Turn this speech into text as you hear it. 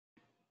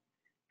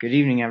Good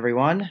evening,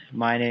 everyone.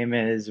 My name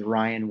is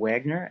Ryan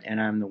Wagner,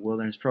 and I'm the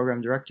Wilderness Program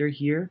Director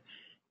here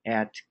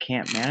at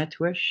Camp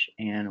Manitowish,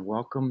 and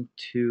welcome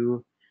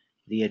to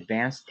the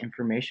Advanced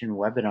Information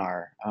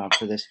webinar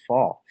for this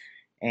fall.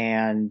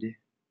 And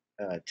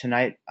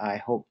tonight, I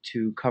hope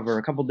to cover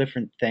a couple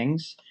different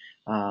things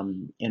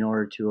in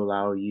order to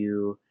allow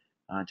you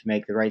to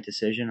make the right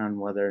decision on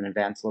whether an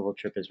advanced level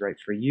trip is right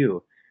for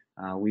you.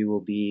 We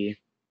will be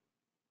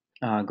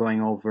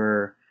going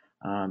over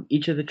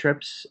each of the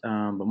trips,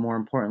 but more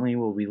importantly,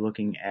 we'll be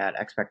looking at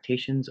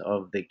expectations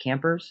of the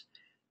campers,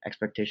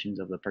 expectations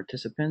of the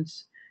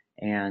participants,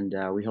 and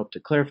we hope to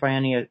clarify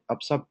any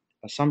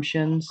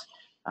assumptions,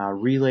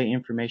 relay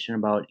information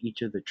about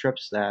each of the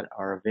trips that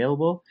are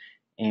available,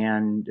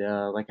 and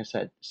like I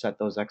said, set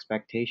those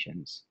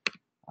expectations.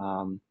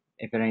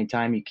 If at any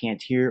time you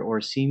can't hear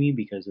or see me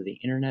because of the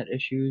internet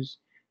issues,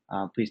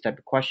 please type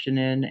a question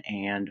in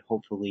and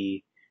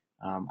hopefully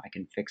I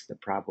can fix the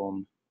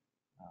problem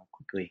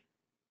quickly.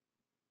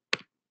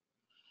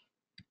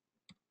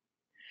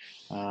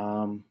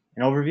 An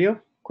overview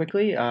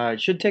quickly.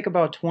 It should take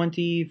about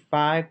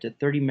 25 to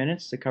 30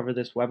 minutes to cover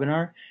this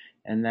webinar,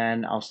 and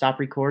then I'll stop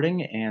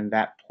recording and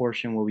that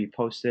portion will be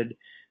posted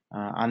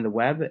on the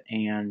web.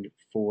 And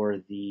for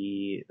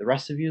the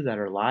rest of you that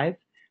are live,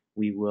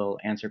 we will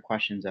answer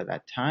questions at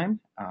that time.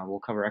 We'll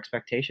cover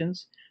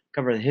expectations,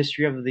 cover the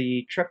history of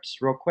the trips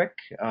real quick,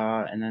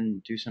 and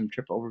then do some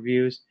trip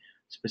overviews,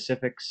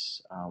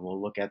 specifics.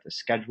 We'll look at the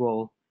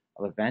schedule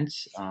of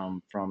events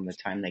from the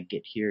time they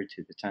get here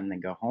to the time they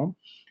go home.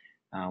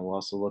 We'll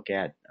also look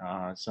at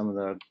some of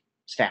the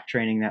staff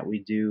training that we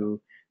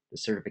do, the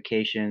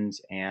certifications,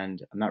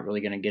 and I'm not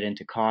really going to get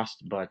into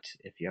cost, but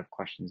if you have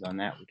questions on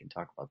that, we can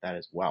talk about that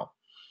as well.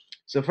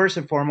 So first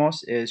and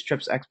foremost is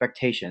trips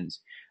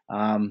expectations.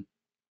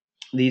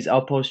 These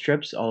outpost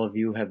trips, all of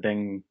you have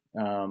been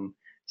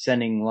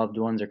sending loved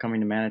ones or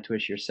coming to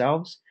Manitowish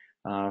yourselves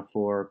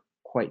for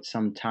quite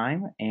some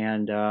time,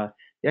 and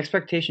the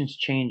expectations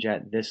change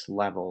at this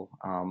level.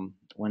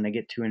 When they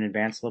get to an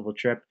advanced level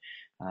trip,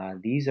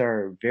 these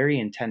are very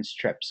intense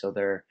trips, so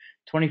they're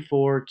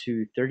 24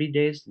 to 30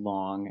 days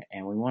long,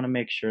 and we want to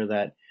make sure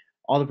that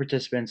all the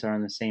participants are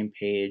on the same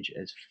page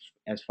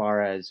as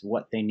far as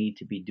what they need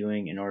to be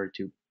doing in order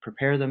to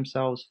prepare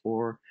themselves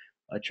for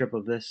a trip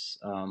of this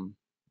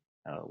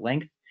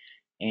length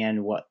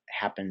and what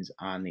happens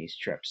on these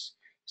trips.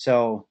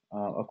 So,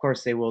 of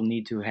course, they will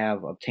need to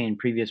have obtained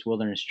previous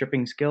wilderness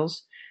stripping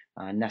skills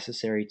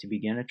necessary to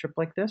begin a trip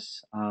like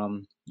this.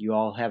 You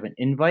all have an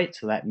invite,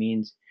 so that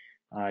means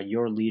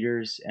your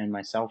leaders and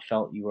myself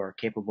felt you are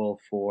capable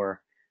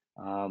for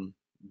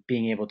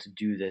being able to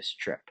do this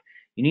trip.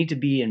 You need to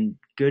be in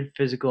good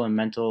physical and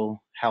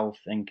mental health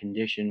and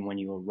condition when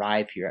you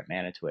arrive here at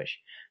Manitowish.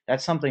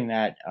 That's something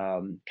that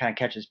kind of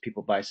catches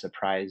people by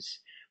surprise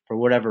for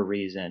whatever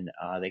reason.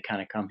 They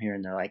kind of come here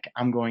and they're like,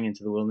 I'm going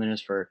into the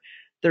wilderness for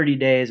 30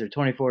 days or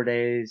 24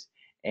 days,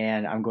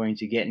 and I'm going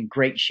to get in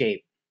great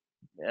shape.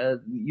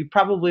 You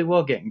probably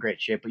will get in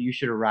great shape, but you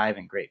should arrive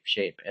in great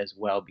shape as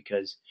well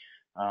because,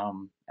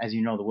 as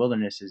you know, the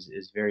wilderness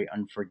is very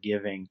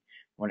unforgiving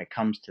when it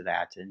comes to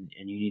that. And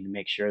you need to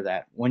make sure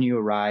that when you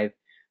arrive,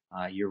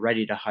 you're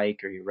ready to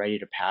hike or you're ready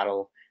to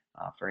paddle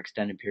for an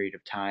extended period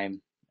of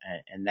time.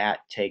 And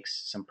that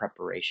takes some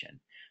preparation.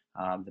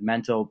 The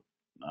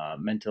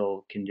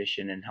mental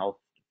condition and health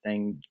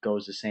thing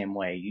goes the same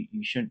way.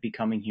 You shouldn't be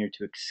coming here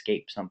to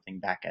escape something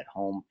back at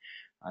home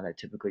that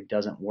typically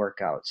doesn't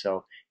work out.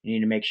 So you need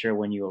to make sure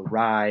when you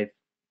arrive,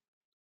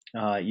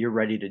 you're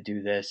ready to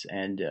do this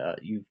and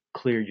you've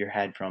cleared your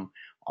head from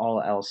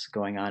all else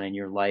going on in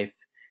your life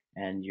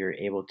and you're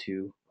able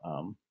to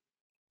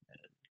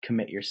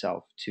commit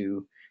yourself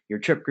to your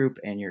trip group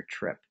and your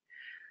trip.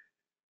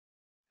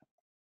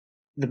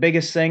 The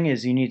biggest thing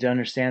is you need to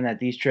understand that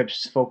these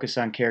trips focus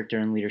on character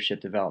and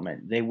leadership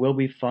development. They will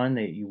be fun,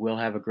 that you will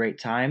have a great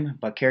time,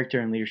 but character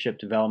and leadership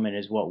development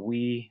is what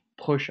we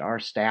push our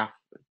staff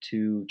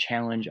to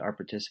challenge our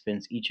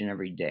participants each and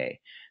every day.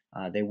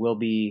 They will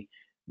be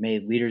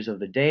made leaders of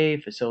the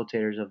day,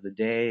 facilitators of the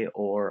day,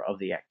 or of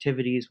the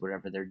activities,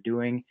 whatever they're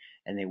doing,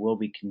 and they will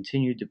be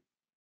continued to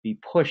be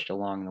pushed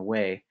along the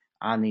way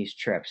on these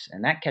trips.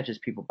 And that catches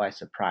people by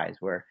surprise,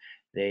 where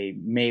they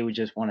may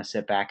just want to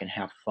sit back and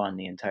have fun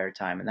the entire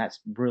time, and that's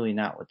really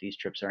not what these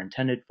trips are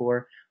intended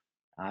for.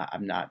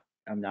 I'm not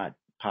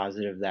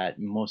positive that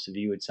most of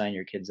you would sign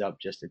your kids up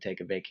just to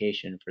take a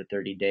vacation for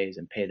 30 days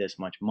and pay this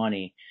much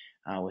money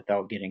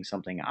without getting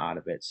something out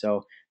of it.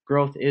 So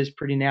growth is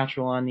pretty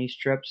natural on these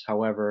trips.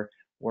 However,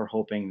 we're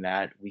hoping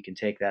that we can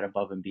take that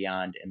above and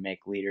beyond and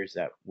make leaders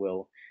that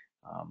will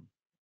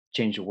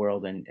change the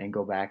world and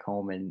go back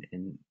home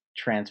and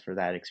transfer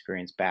that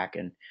experience back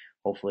and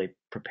hopefully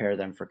prepare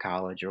them for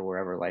college or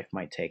wherever life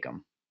might take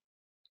them.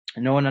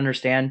 And know and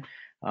understand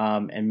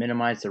and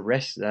minimize the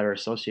risks that are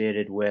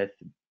associated with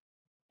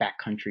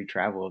backcountry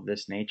travel of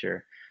this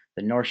nature.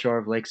 The North Shore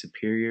of Lake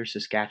Superior,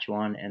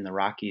 Saskatchewan, and the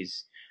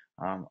Rockies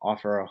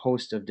offer a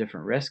host of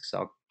different risks.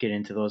 I'll get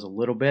into those a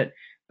little bit,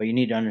 but you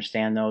need to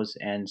understand those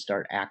and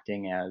start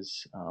acting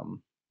as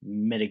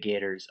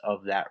mitigators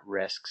of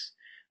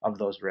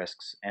those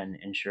risks, and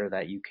ensure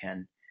that you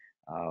can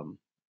um,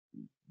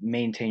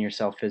 maintain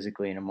yourself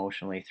physically and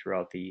emotionally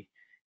throughout the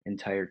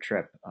entire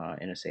trip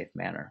in a safe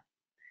manner.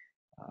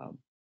 Um,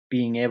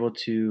 Being able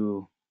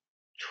to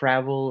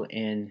travel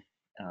in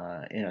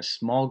a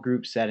small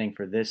group setting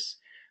for this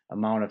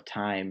amount of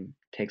time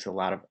takes a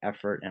lot of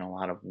effort and a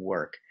lot of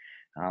work.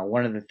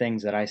 One of the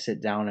things that I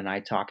sit down and I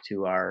talk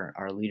to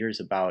our leaders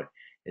about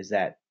is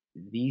that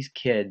these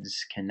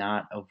kids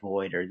cannot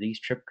avoid, or these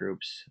trip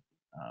groups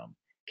um,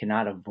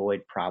 cannot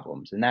avoid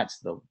problems. And that's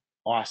the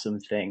awesome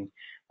thing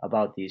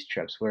about these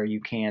trips, where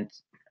you can't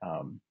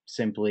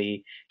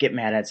simply get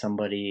mad at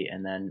somebody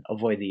and then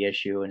avoid the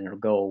issue and it'll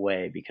go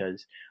away,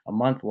 because a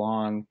month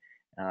long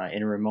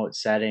in a remote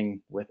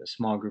setting with a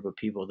small group of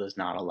people does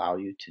not allow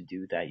you to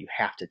do that. You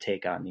have to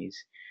take on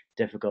these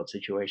difficult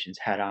situations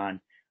head on,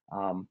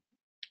 um,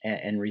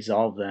 and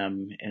resolve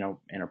them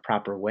in a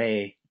proper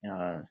way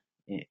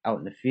out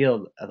in the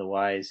field.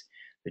 Otherwise,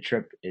 the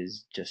trip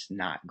is just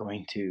not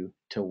going to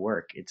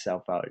work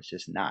itself out. It's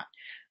just not.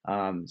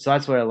 So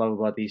that's what I love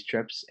about these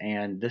trips,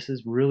 and this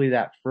is really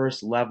that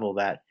first level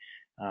that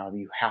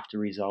you have to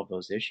resolve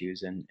those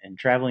issues. And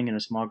traveling in a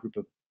small group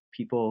of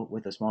people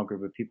with a small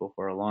group of people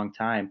for a long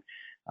time,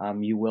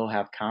 you will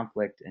have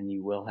conflict and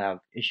you will have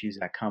issues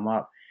that come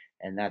up,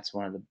 and that's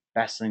one of the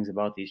best things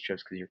about these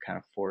trips, because you're kind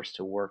of forced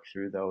to work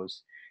through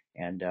those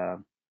and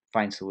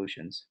find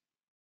solutions.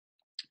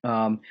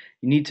 You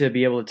need to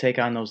be able to take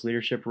on those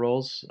leadership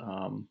roles.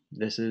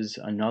 This is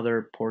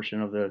another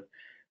portion of the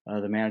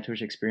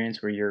Manitowish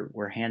experience where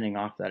we're handing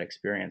off that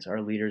experience.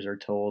 Our leaders are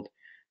told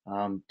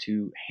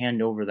to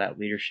hand over that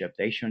leadership.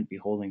 They shouldn't be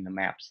holding the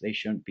maps. They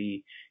shouldn't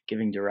be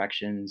giving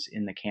directions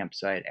in the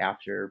campsite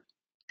after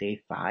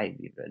day 5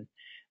 even.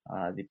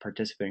 The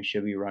participants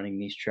should be running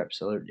these trips.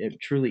 So it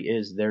truly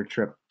is their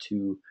trip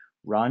to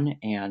run,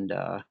 and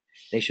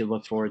they should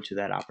look forward to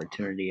that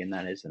opportunity, and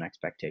that is an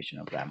expectation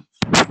of them.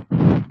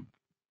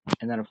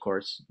 And then, of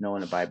course, know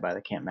and abide by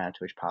the Camp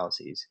Manitowish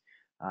policies.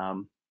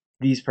 Um,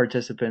 these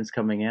participants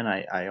coming in,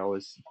 I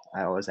always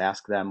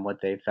ask them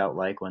what they felt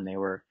like when they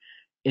were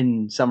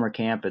in summer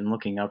camp and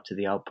looking up to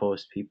the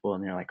outpost people,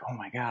 and they're like, "Oh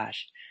my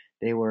gosh,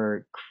 they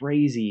were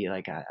crazy!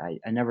 Like I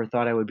never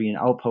thought I would be an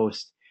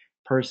outpost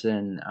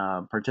person,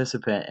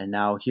 participant, and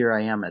now here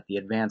I am at the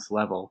advanced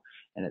level,"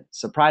 and it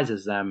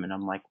surprises them. And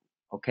I'm like,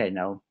 "Okay,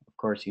 no, of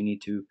course you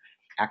need to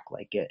act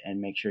like it and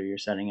make sure you're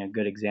setting a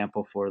good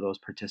example for those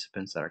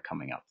participants that are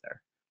coming up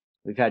there."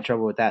 We've had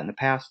trouble with that in the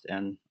past,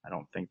 and I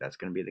don't think that's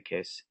going to be the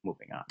case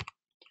moving on.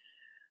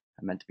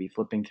 I meant to be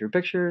flipping through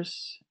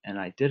pictures, and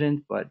I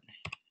didn't, but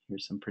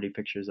here's some pretty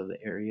pictures of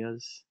the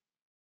areas.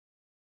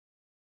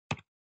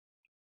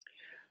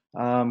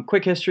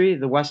 Quick history: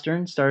 the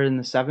Western started in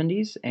the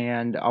 70s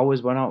and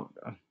always went out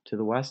to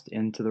the west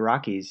into the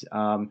Rockies.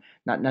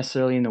 Not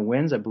necessarily in the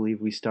winds. I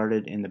believe we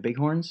started in the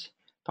Bighorns,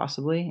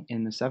 possibly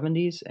in the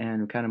 70s,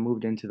 and kind of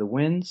moved into the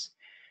winds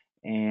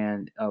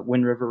and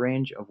Wind River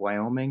Range of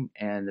Wyoming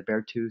and the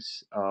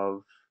Beartooths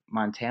of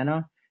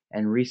Montana.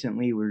 And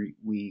recently,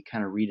 we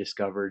kind of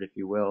rediscovered, if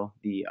you will,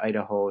 the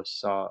Idaho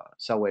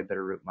Selway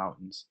Bitterroot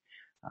Mountains.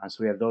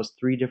 So we have those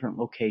 3 different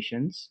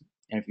locations.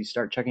 And if you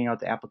start checking out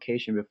the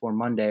application before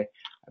Monday,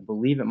 I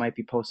believe it might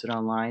be posted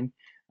online,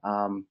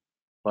 um,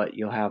 but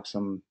you'll have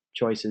some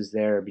choices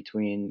there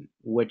between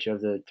which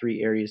of the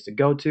 3 areas to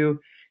go to,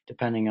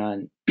 depending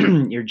on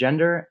your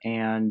gender,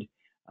 and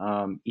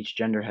each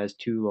gender has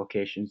 2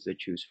 locations to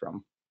choose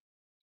from.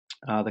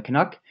 The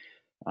Canuck,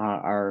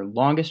 our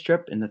longest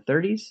trip in the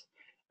 30s.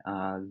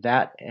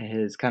 That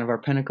is kind of our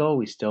pinnacle.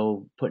 We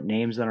still put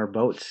names on our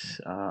boats,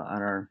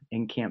 on our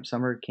in-camp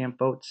summer camp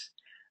boats,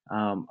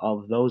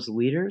 of those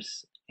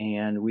leaders.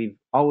 And we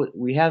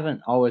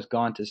haven't always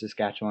gone to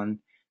Saskatchewan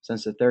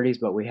since the 30s,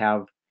 but we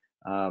have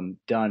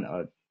done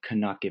a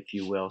Canuck, if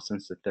you will,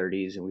 since the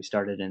 30s. And we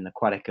started in the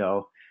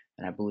Quetico,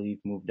 and I believe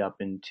moved up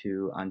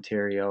into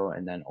Ontario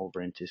and then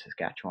over into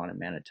Saskatchewan and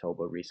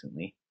Manitoba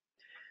recently.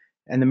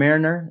 And the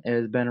Mariner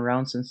has been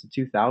around since the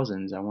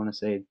 2000s. I want to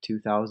say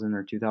 2000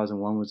 or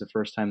 2001 was the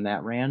first time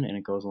that ran, and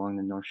it goes along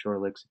the North Shore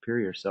Lake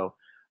Superior. So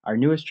our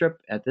newest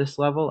trip at this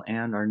level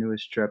and our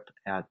newest trip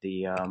at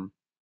the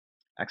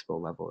Expo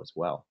level as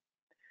well.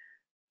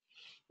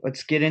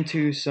 Let's get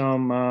into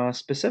some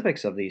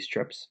specifics of these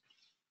trips.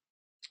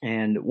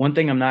 And one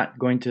thing I'm not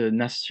going to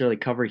necessarily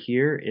cover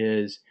here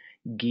is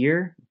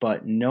gear,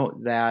 but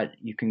note that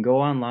you can go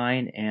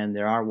online and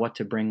there are what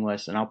to bring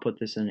lists, and I'll put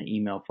this in an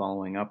email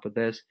following up with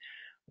this,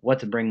 what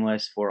to bring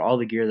list for all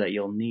the gear that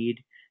you'll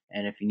need.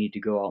 And if you need to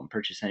go out and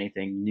purchase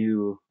anything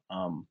new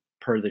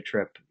per the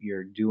trip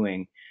you're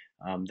doing,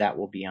 that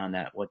will be on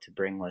that what to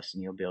bring list,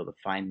 and you'll be able to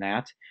find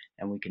that.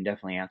 And we can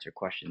definitely answer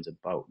questions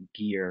about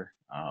gear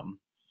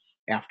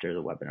after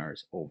the webinar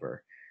is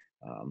over.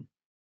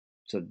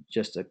 So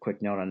just a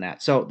quick note on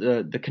that. So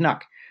the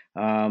Canuck,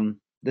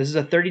 this is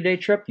a 30-day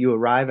trip. You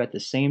arrive at the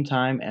same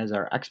time as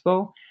our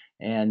expo,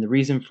 and the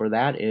reason for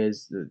that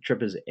is the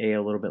trip is a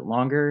little bit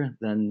longer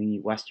than the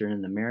Western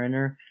and the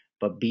Mariner,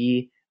 but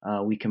B,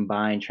 we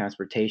combine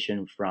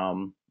transportation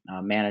from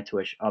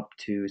Manitowish up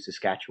to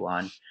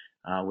Saskatchewan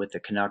with the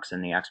Canucks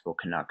and the Expo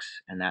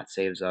Canucks, and that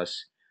saves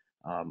us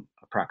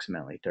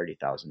approximately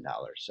 $30,000.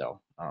 So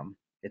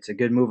it's a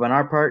good move on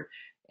our part,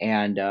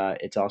 and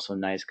it's also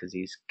nice because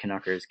these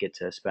Canuckers get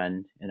to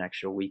spend an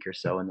extra week or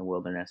so in the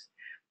wilderness.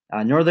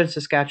 Northern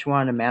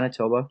Saskatchewan and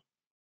Manitoba,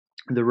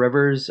 the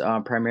rivers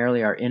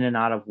primarily are in and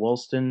out of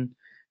Woolston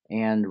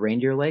and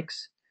Reindeer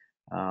Lakes.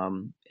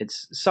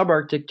 It's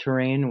subarctic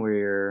terrain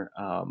where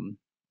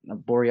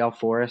boreal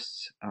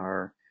forests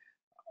are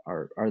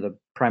the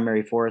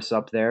primary forests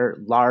up there.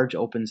 Large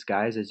open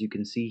skies, as you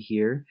can see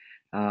here.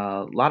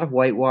 A lot of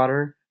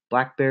whitewater,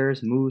 black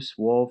bears, moose,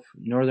 wolf,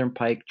 northern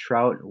pike,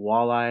 trout,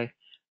 walleye,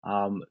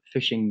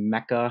 fishing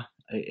mecca,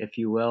 if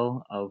you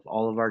will, of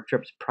all of our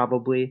trips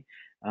probably.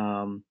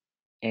 Um,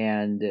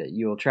 and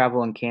you will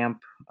travel and camp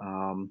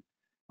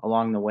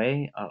along the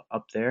way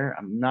up there.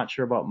 I'm not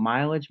sure about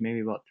mileage,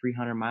 maybe about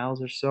 300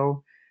 miles or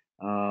so,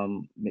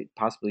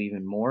 possibly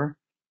even more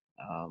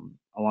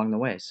along the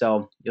way.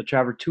 So you'll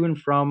travel to and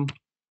from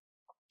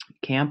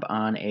camp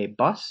on a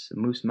bus,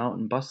 Moose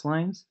Mountain bus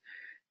lines,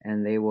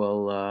 and they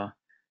will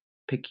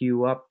pick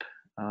you up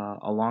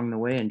along the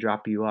way and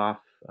drop you off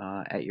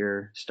at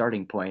your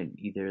starting point,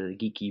 either the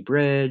Geeky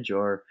Bridge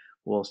or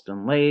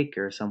Woolston Lake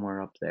or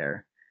somewhere up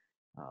there.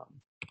 Um,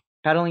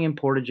 Paddling and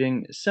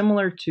portaging,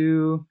 similar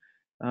to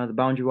the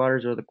Boundary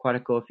Waters or the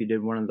Quetico if you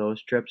did one of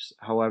those trips.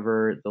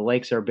 However, the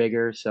lakes are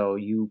bigger, so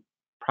you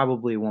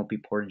probably won't be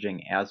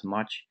portaging as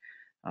much.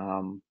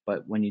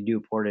 But when you do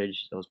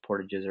portage, those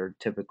portages are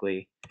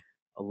typically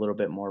a little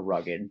bit more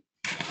rugged.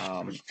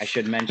 I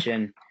should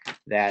mention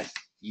that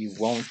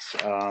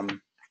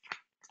um,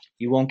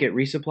 you won't get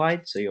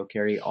resupplied, so you'll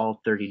carry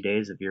all 30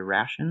 days of your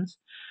rations,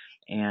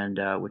 and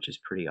which is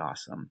pretty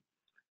awesome.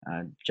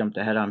 Jumped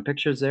ahead on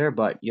pictures there,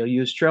 but you'll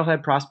use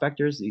trailhead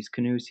prospectors, these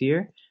canoes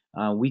here.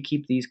 We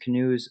keep these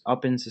canoes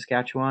up in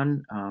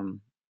Saskatchewan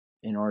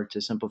in order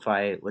to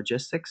simplify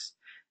logistics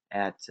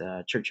at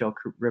Churchill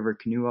River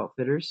Canoe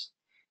Outfitters.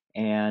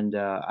 And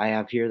I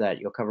have here that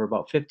you'll cover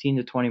about 15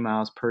 to 20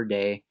 miles per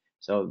day,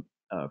 so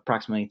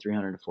approximately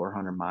 300 to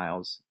 400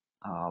 miles.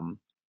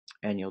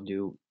 And you'll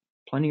do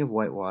plenty of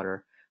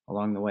whitewater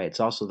along the way.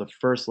 It's also the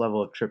first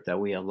level of trip that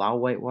we allow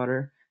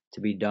whitewater to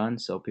be done,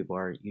 so people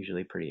are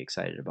usually pretty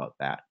excited about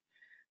that.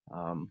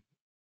 Um,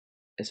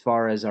 as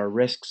far as our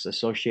risks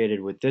associated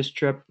with this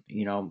trip,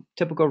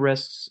 typical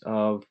risks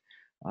of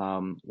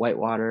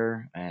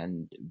whitewater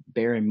and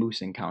bear and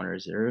moose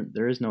encounters.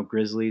 There is no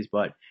grizzlies,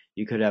 but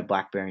you could have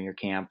black bear in your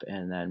camp,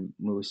 and then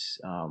moose,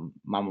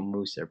 mama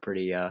moose. They're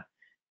pretty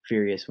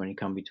furious when you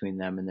come between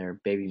them and their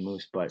baby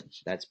moose, but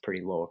that's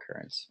pretty low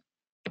occurrence.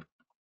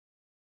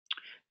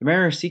 The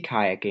Mariner Sea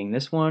Kayaking.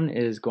 This one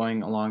is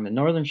going along the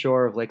northern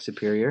shore of Lake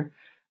Superior,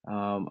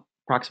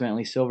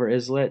 approximately Silver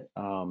Islet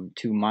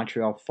to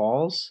Montreal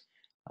Falls.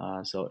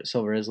 So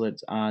Silver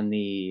Islet's on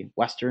the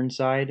western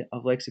side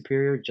of Lake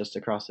Superior, just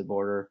across the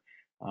border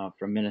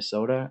from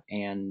Minnesota,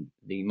 and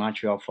the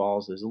Montreal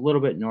Falls is a little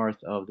bit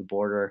north of the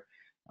border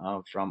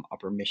from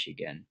Upper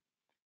Michigan.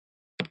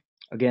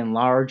 Again,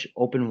 large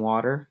open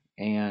water,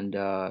 and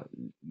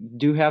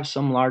do have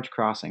some large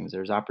crossings.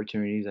 There's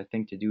opportunities, I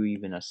think, to do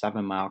even a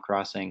 7 mile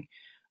crossing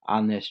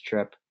on this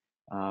trip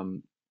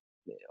um,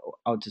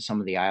 out to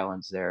some of the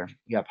islands there.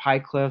 You have high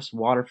cliffs,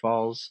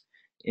 waterfalls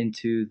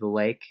into the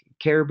lake,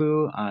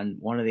 caribou on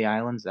one of the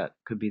islands that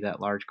could be that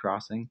large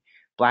crossing,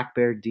 black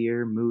bear,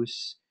 deer,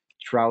 moose,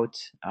 trout,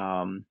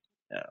 a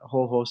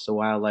whole host of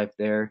wildlife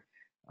there.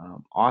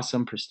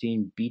 Awesome,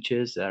 pristine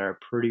beaches that are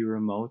pretty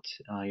remote.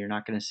 You're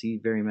not going to see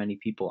very many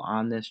people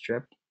on this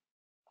trip.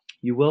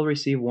 You will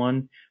receive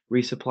one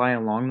resupply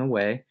along the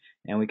way,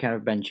 and we kind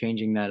of been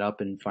changing that up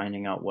and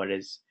finding out what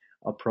is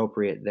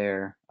appropriate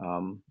there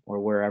or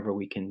wherever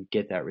we can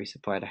get that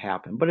resupply to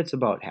happen. But it's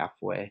about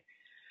halfway.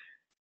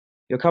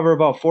 You'll cover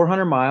about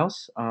 400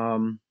 miles,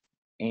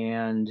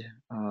 and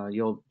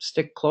you'll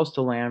stick close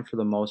to land for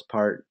the most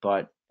part,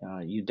 but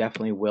you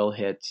definitely will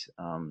hit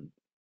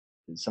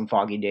some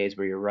foggy days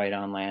where you're right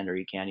on land, or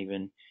you can't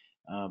even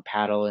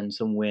paddle in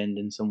some wind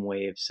and some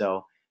waves.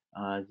 So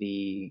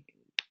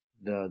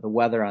the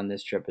weather on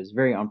this trip is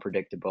very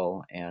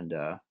unpredictable and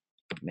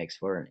makes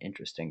for an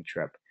interesting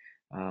trip.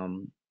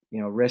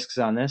 Risks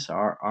on this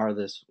are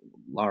this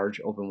large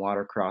open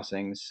water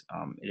crossings.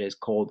 It is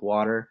cold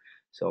water,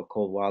 so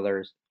cold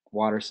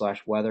water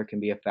slash weather can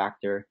be a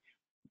factor.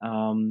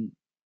 Um,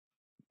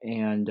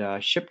 and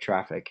ship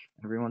traffic.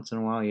 Every once in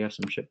a while, you have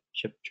some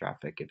ship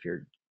traffic if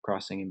you're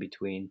crossing in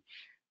between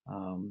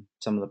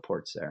some of the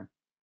ports there.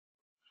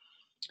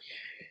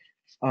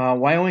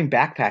 Wyoming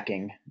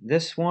backpacking.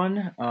 This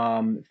one,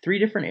 three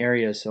different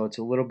areas, so it's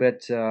a little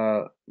bit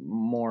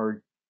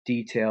more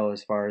detail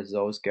as far as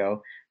those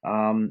go.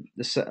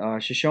 The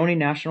Shoshone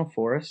National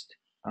Forest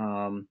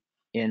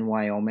in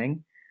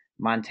Wyoming.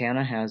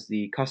 Montana has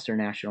the Custer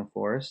National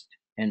Forest,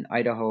 and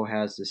Idaho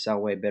has the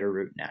Selway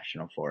Bitterroot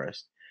National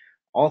Forest.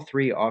 All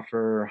three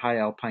offer high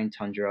alpine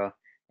tundra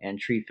and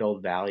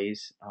tree-filled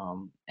valleys,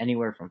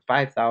 anywhere from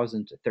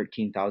 5,000 to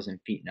 13,000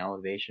 feet in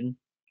elevation.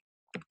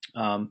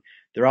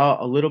 They're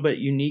all a little bit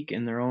unique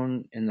in their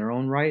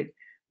own right.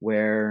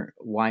 Where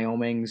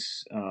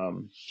Wyoming's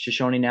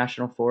Shoshone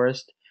National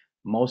Forest,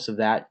 most of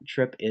that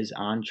trip is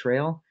on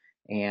trail,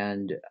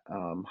 and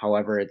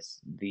however, it's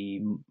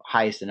the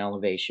highest in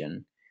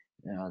elevation.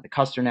 The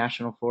Custer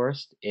National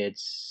Forest,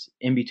 it's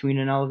in between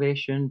in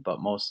elevation, but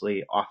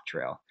mostly off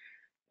trail.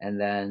 And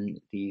then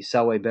the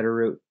Selway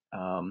Bitterroot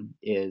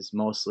is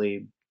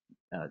mostly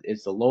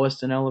it's the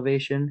lowest in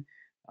elevation,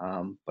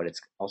 but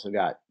it's also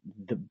got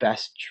the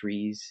best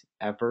trees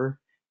ever,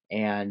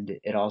 and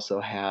it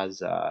also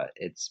has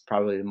it's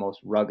probably the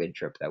most rugged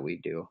trip that we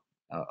do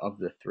of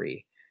the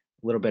three.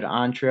 A little bit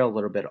on trail, a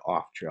little bit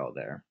off trail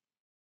there.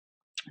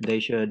 They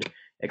should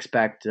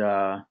expect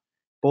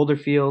boulder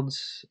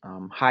fields,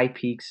 high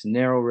peaks,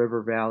 narrow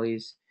river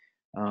valleys.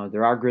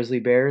 There are grizzly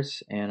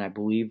bears, and I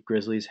believe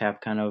grizzlies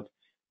have kind of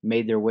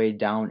made their way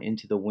down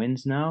into the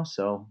winds now.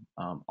 So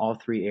all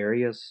three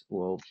areas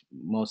will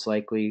most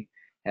likely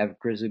have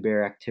grizzly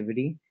bear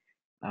activity.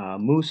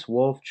 Moose,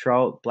 wolf,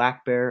 trout,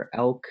 black bear,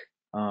 elk,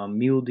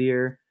 mule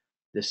deer,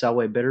 the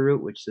Selway Bitterroot,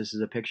 which this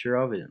is a picture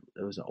of. It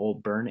was an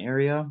old burn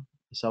area.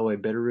 The Selway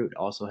Bitterroot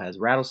also has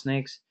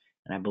rattlesnakes,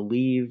 and I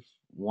believe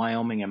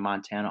Wyoming and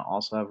Montana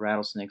also have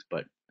rattlesnakes,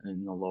 but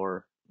in the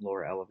lower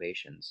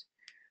elevations.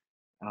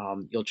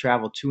 You'll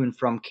travel to and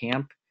from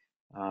camp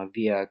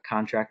via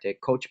contracted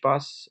coach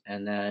bus,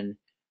 and then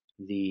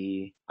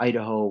the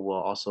Idaho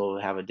will also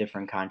have a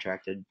different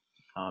contracted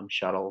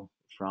shuttle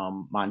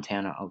from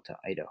Montana out to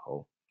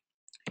Idaho.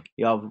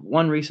 You'll have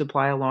one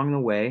resupply along the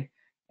way,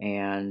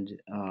 and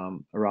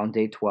around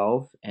day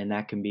 12, and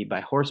that can be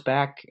by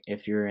horseback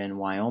if you're in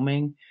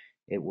Wyoming.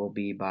 It will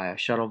be by a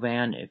shuttle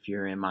van if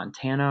you're in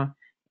Montana,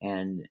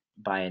 and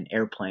by an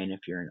airplane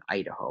if you're in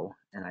Idaho.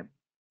 And I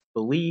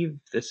believe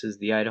this is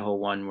the Idaho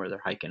one where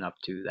they're hiking up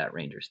to that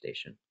ranger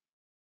station.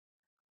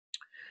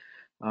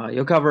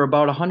 You'll cover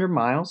about 100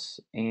 miles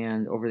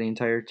and over the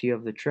entirety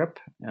of the trip,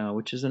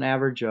 which is an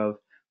average of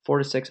 4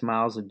 to 6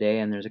 miles a day,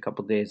 and there's a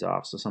couple days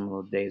off, so some of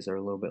those days are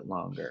a little bit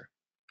longer.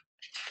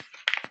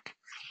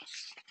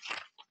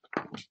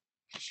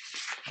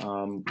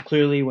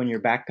 Clearly, when you're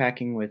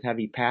backpacking with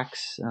heavy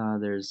packs,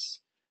 there's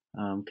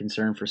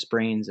concern for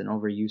sprains and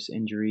overuse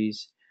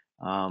injuries.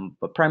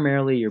 But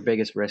primarily, your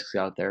biggest risks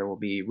out there will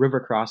be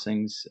river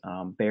crossings,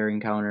 bear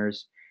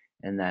encounters,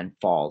 and then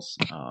falls.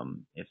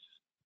 If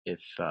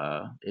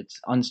it's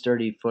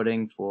unsturdy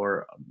footing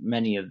for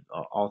many of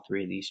all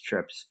three of these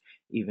trips,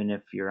 even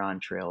if you're on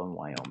trail in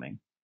Wyoming.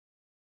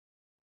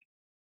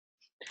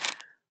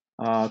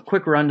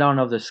 Quick rundown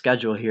of the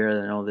schedule here.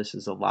 I know this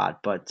is a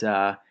lot, but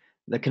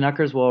the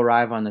Canuckers will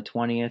arrive on the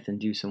 20th and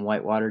do some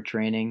whitewater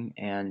training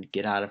and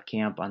get out of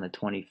camp on the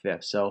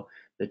 25th. So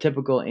the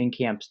typical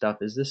in-camp stuff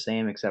is the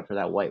same except for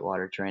that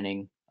whitewater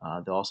training.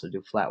 They'll also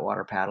do flat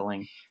water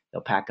paddling.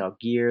 They'll pack out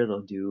gear.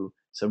 They'll do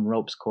some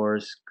ropes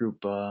course,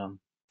 group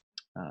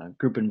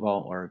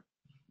involved or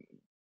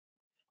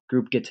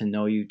group get to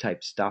know you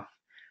type stuff.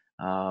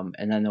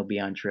 And then they'll be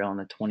on trail on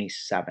the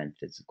 27th.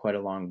 It's quite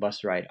a long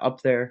bus ride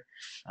up there,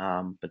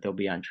 but they'll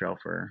be on trail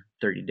for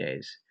 30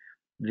 days.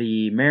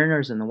 The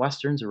Mariners and the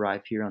Westerns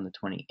arrive here on the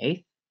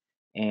 28th,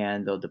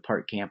 and they'll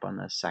depart camp on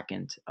the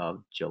 2nd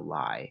of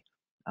July,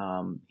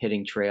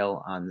 hitting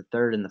trail on the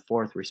 3rd and the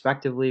 4th,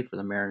 respectively, for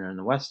the Mariner and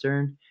the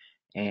Western.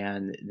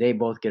 And they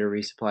both get a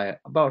resupply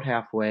about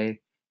halfway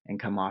and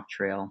come off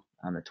trail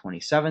on the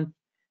 27th.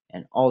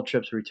 And all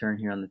trips return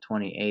here on the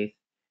 28th.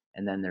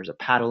 And then there's a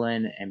paddle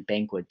in and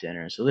banquet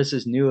dinner. So this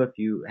is new if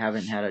you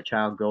haven't had a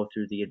child go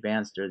through the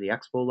advanced or the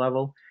expo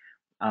level.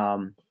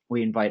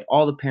 We invite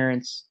all the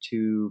parents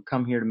to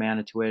come here to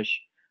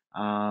Manitowish.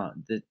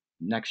 The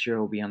next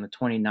year will be on the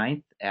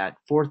 29th at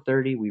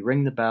 4:30. We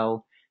ring the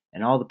bell,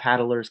 and all the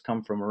paddlers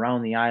come from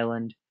around the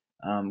island,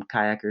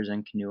 kayakers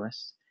and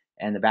canoeists,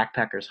 and the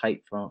backpackers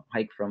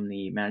hike from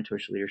the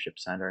Manitowish Leadership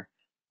Center,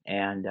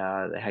 and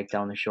they hike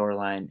down the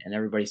shoreline, and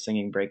everybody's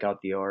singing "Break Out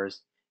the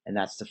Oars," and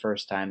that's the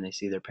first time they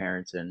see their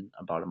parents in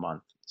about a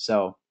month.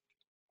 So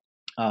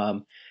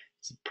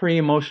it's a pretty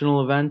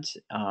emotional event,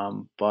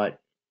 but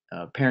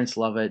parents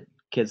love it,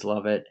 kids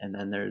love it, and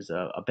then there's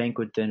a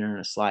banquet dinner and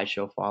a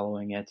slideshow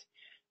following it.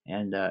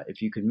 And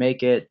if you could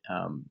make it,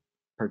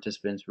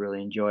 participants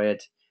really enjoy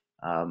it.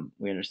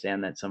 We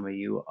understand that some of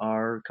you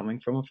are coming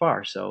from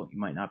afar, so you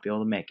might not be able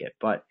to make it,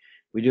 but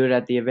we do it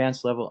at the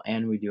advanced level,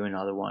 and we do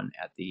another one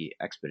at the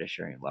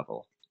expeditionary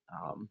level.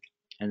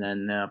 And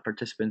then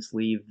participants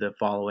leave the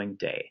following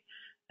day,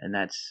 and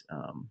that's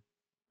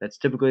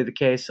typically the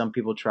case. Some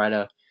people try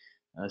to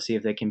see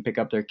if they can pick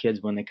up their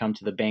kids when they come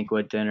to the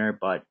banquet dinner,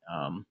 but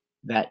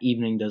that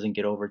evening doesn't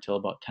get over till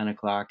about 10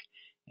 o'clock,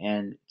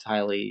 and it's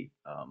highly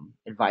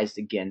advised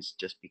against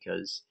just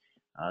because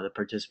the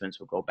participants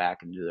will go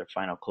back and do their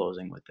final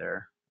closing with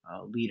their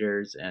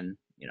leaders, and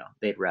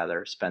they'd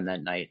rather spend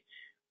that night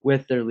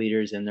with their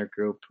leaders in their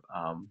group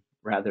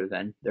rather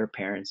than their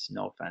parents.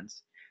 No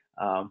offense,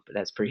 but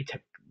that's pretty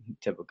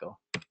typical.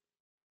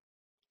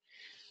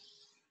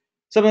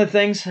 Some of the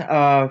things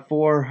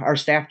for our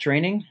staff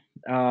training.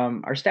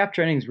 Our staff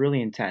training is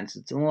really intense.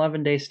 It's an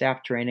 11-day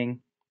staff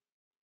training.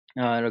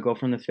 It'll go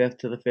from the 5th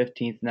to the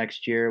 15th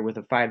next year with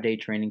a 5-day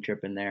training trip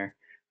in there.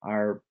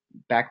 Our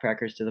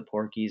backpackers to the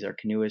Porkies, our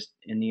canoeists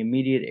in the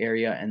immediate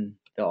area, and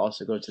they'll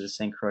also go to the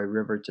St. Croix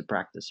River to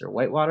practice their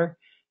whitewater,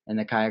 and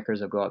the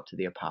kayakers will go up to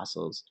the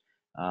Apostles.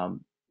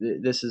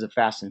 This is a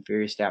fast and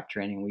furious staff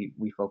training.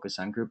 We focus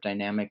on group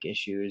dynamic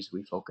issues,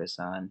 we focus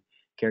on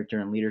character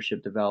and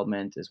leadership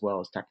development, as well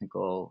as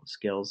technical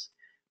skills.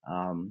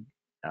 Um,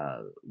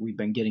 we've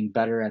been getting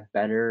better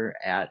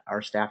at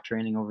our staff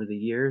training over the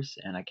years,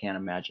 and I can't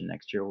imagine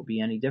next year will be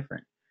any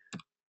different.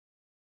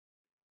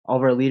 All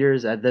of our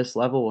leaders at this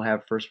level will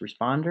have first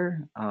responder.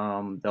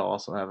 They'll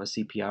also have a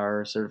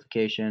CPR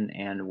certification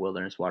and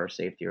wilderness water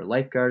safety or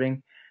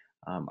lifeguarding.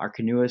 Our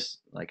canoeists,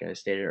 like I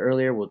stated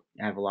earlier, will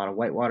have a lot of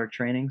whitewater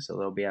training, so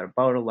they'll be at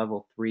about a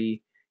level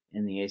 3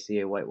 in the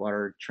ACA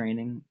whitewater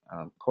training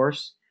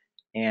course,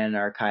 and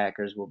our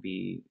kayakers will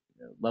be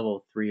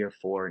level 3 or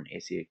 4 in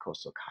ACA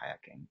coastal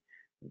kayaking.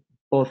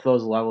 Both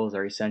those levels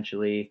are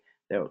essentially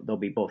they'll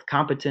be both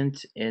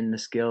competent in the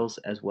skills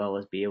as well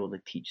as be able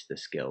to teach the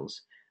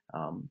skills.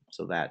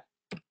 So that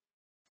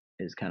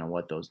is kind of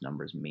what those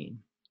numbers mean.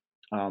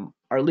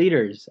 Our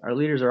leaders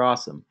are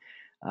awesome.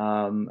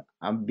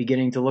 I'm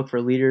beginning to look for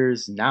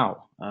leaders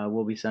now.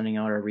 We'll be sending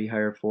out our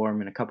rehire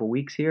form in a couple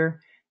weeks here,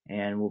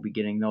 and we'll be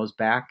getting those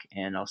back,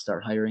 and I'll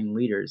start hiring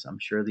leaders. I'm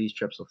sure these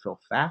trips will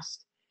fill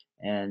fast,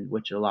 and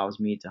which allows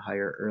me to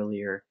hire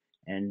earlier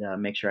and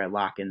make sure I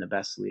lock in the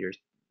best leaders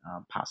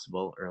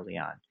possible early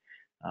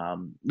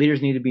on.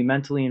 Leaders need to be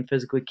mentally and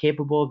physically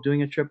capable of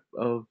doing a trip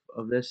of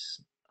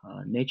this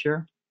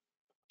nature,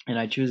 and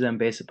I choose them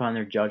based upon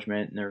their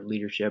judgment and their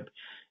leadership.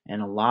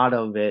 And a lot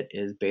of it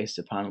is based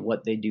upon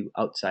what they do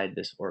outside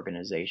this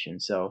organization.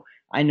 So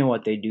I know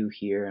what they do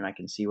here, and I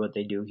can see what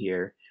they do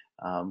here.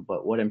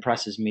 But what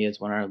impresses me is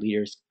when our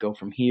leaders go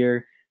from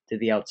here to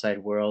the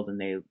outside world and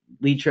they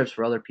lead trips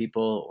for other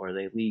people or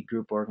they lead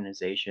group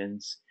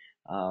organizations.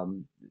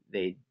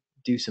 They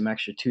do some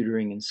extra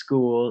tutoring in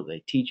school.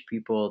 They teach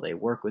people. They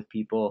work with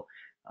people.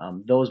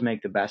 Those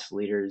make the best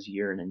leaders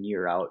year in and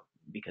year out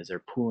because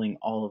they're pooling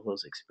all of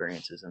those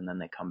experiences and then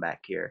they come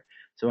back here.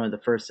 So one of the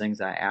first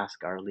things I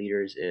ask our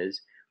leaders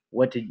is,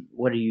 what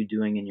are you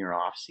doing in your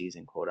off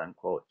season, quote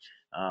unquote,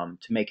 to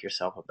make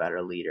yourself a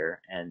better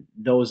leader? And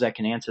those that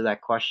can answer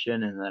that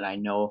question and that I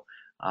know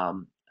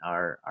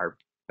are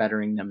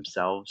bettering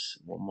themselves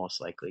will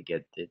most likely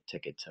get the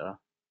ticket to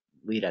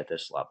lead at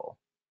this level.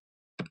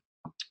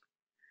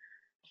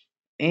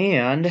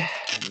 And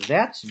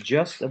that's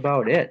just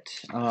about it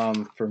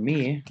for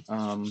me.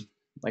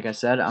 Like I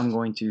said, I'm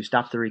going to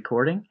stop the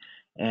recording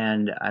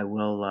and I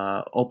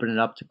will open it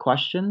up to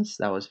questions.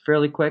 That was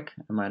fairly quick.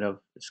 I might have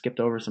skipped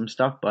over some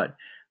stuff, but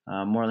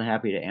more than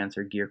happy to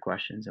answer gear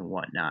questions and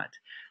whatnot.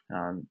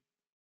 Um,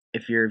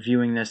 if you're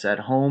viewing this at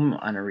home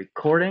on a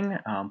recording,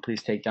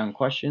 please take down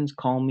questions,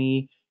 call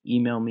me,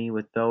 email me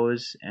with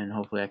those, and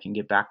hopefully I can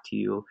get back to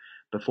you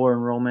before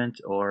enrollment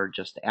or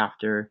just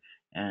after,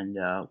 and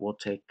I'll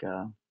take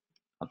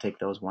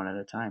those one at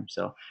a time.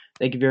 So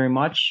thank you very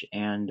much,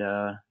 and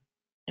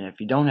if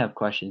you don't have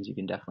questions, you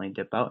can definitely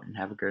dip out and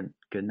have a good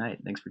night.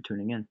 Thanks for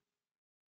tuning in.